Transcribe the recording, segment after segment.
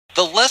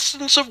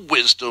lessons of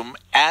wisdom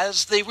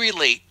as they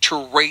relate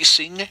to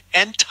racing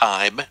and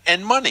time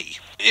and money.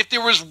 If there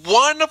was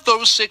one of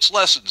those 6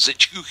 lessons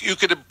that you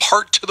could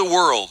impart to the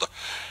world,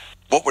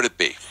 what would it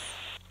be?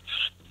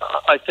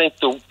 I think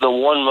the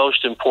one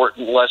most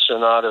important lesson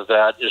out of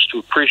that is to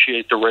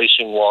appreciate the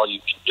racing while you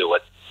can do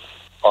it.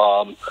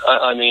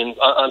 I mean,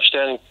 I'm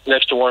standing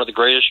next to one of the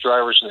greatest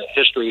drivers in the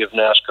history of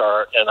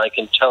NASCAR, and I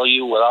can tell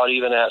you without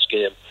even asking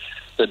him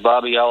that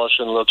Bobby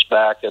Allison looks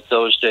back at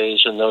those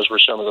days, and those were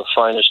some of the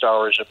finest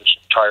hours of his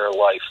entire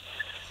life.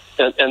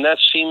 And that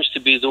seems to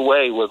be the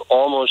way with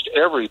almost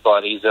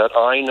everybody that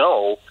I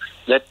know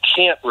that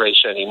can't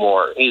race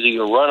anymore. Either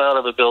you run out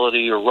of ability,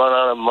 you run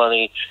out of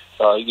money,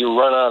 you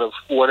run out of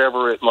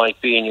whatever it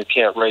might be, and you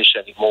can't race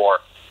anymore.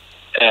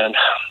 And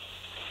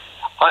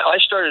I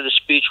started a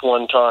speech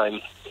one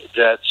time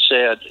that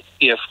said,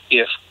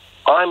 if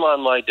I'm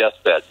on my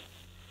deathbed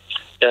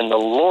and the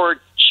Lord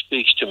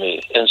speaks to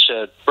me and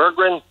said,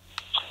 Berggren,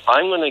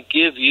 I'm going to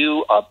give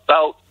you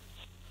about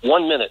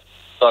 1 minute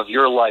of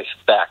your life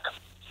back.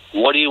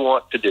 What do you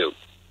want to do?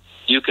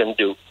 You can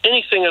do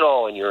anything at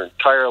all in your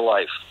entire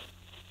life.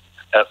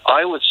 And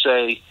I would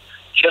say,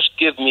 just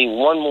give me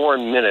 1 more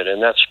minute in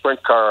that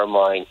sprint car of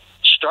mine,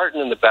 starting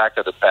in the back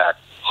of the pack,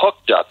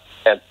 hooked up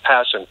and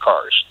passing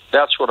cars.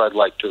 That's what I'd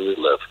like to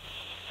relive.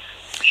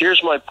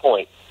 Here's my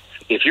point.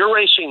 If you're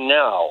racing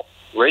now,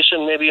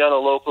 racing maybe on a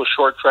local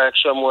short track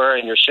somewhere,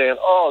 and you're saying,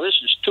 oh, this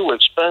is too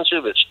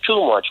expensive, it's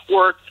too much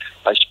work,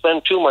 I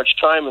spend too much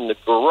time in the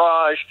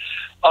garage,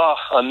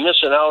 I'm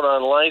missing out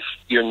on life,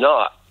 you're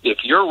not.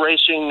 If you're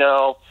racing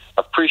now,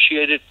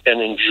 appreciate it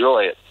and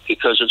enjoy it,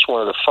 because it's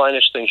one of the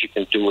finest things you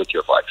can do with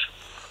your life.